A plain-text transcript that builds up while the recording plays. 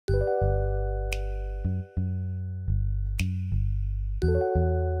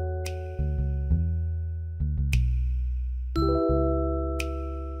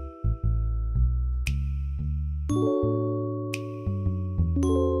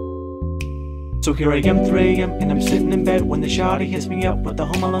So here I am, 3 AM, and I'm sitting in bed when the shawty hits me up with the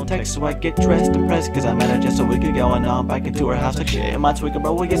home alone text. So I get dressed and pressed, cause I met her just a week ago, and now I'm back into her house like shit. Am I tweaking,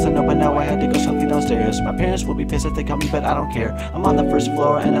 bro? Well, yes I know, but now I had to go softly downstairs. My parents will be pissed if they caught me, but I don't care. I'm on the first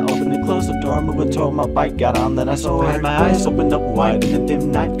floor, and I open and close the door, moving toward my bike, got on, then I saw her. My eyes opened up wide in the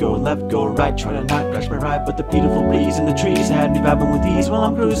dim night, go left, go right, trying to not crash my ride, but the beautiful breeze in the trees had me vibing with ease while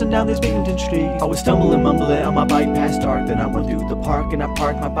I'm cruising down these binghamton streets. I was stumbling, mumbling on my bike past dark, then I went through the park, and I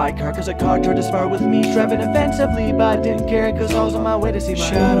parked my bike car, cause a car tried to spar with me, driving offensively, but I didn't care, cause I was on my way to see my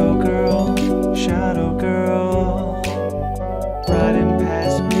shadow girl, riding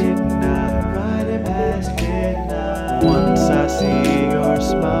past midnight, once I see your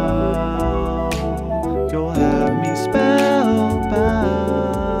smile, you'll have me spellbound.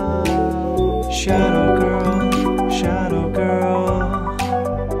 Shadow girl,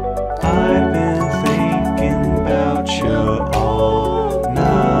 I've been thinking about you all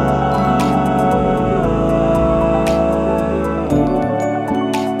night.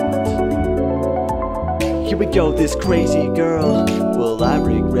 Here we go, this crazy girl. Will I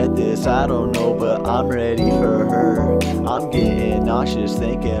regret this? I don't know, but I'm ready for her. I'm getting nauseous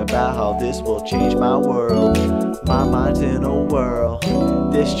thinking about how this will change my world. My mind's in a whirl.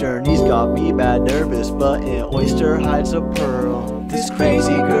 This journey's got me bad nervous, but an oyster hides a pearl. This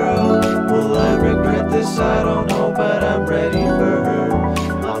crazy girl, will I regret this? I don't know, but I'm ready for her.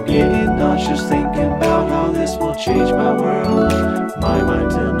 I'm getting nauseous thinking about how this will change my world. My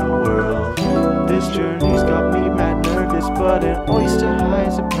mind's in a whirl. This journey's got me mad nervous, but an oyster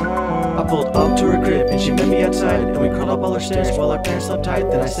hides a pearl. I pulled up to her crib and she met me outside, and we crawled up all her stairs while our parents slept tight.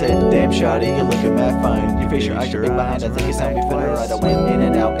 Then I said, damn shawty, you're looking mad fine. Your face, your eyes, your big behind, I think it's time we finna ride. I went in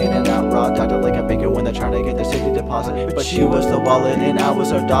and out, raw, talked like a banker when they're trying to get their safety deposit. But she was the wallet and I was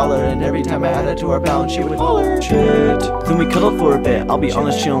her dollar, and every time I added to her balance she would holler. Shit. Then we cuddled for a bit, I'll be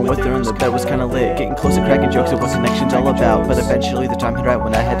honest, chilling with her in the bed was kinda lit, getting close and cracking jokes of what connection's all about. But eventually the time hit right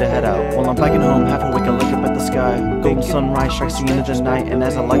when I had to head out. While I'm biking home, half awake, I look up at the sky. Golden sunrise strikes the end of the night, and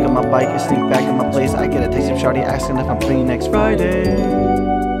as I like on my bike, I sneak back in my place. I get a taste of shawty asking if I'm free next Friday.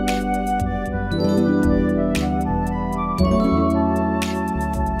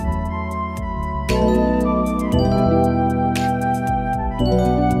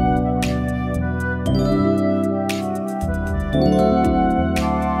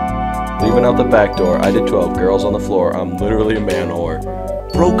 Leaving out the back door, I did 12 girls on the floor. I'm literally a man whore.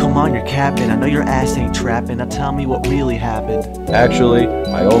 Bro, come on, you're capping. I know your ass ain't trapping. Now tell me what really happened. Actually,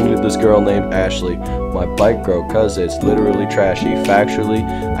 I owned this girl named Ashley. My bike broke cause it's literally trashy. Factually,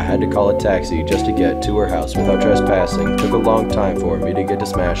 I had to call a taxi just to get to her house without trespassing. Took a long time for me to get to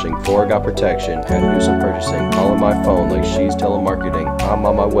smashing. Before I got protection, had to do some purchasing. Calling my phone like she's telemarketing. I'm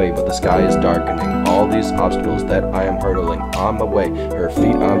on my way, but the sky is darkening. All these obstacles that I am hurdling. On my way, her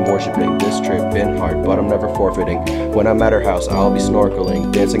feet I'm worshipping. This trip been hard, but I'm never forfeiting. When I'm at her house, I'll be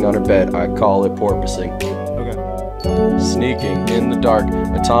snorkeling. Dancing on her bed, I call it porpoising. Sneaking in the dark,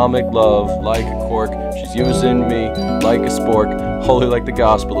 atomic love like a cork. She's using me like a spork, holy like the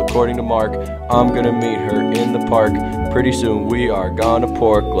gospel according to Mark. I'm gonna meet her in the park. Pretty soon we are gonna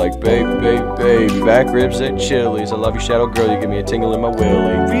pork like babe, back ribs at Chili's. I love you, shadow girl, you give me a tingle in my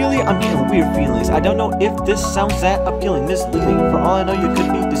willy. Really? I'm getting weird feelings. I don't know if this sounds that appealing, misleading. For all I know, you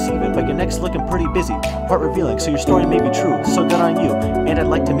could be deceiving, but your neck's looking pretty busy, part revealing, so your story may be true. So good on you, and I'd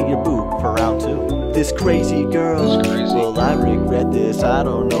like to meet your boo for round 2. This crazy girl, will I regret this? I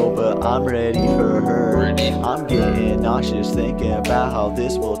don't know, but I'm ready for her. I'm getting nauseous thinking about how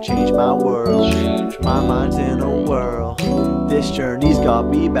this will change my world. My mind's in a whirl. This journey's got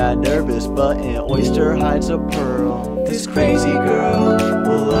me bad nervous, but an oyster hides a pearl. This crazy girl,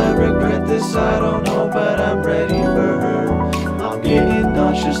 will I regret this? I don't know, but I'm ready for her. I'm getting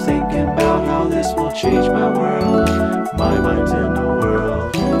nauseous thinking about how this will change my world. My mind's in a whirl.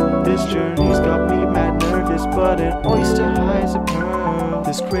 This journey's got me mad nervous, but an oyster hides a pearl.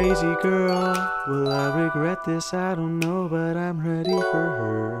 This crazy girl, will I regret this? I don't know, but I'm ready for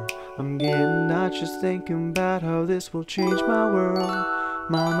her. I'm getting nauseous thinking about how this will change my world.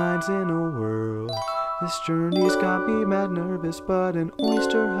 My mind's in a whirl. This journey's got me mad nervous, but an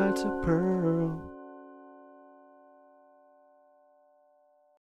oyster hides a pearl.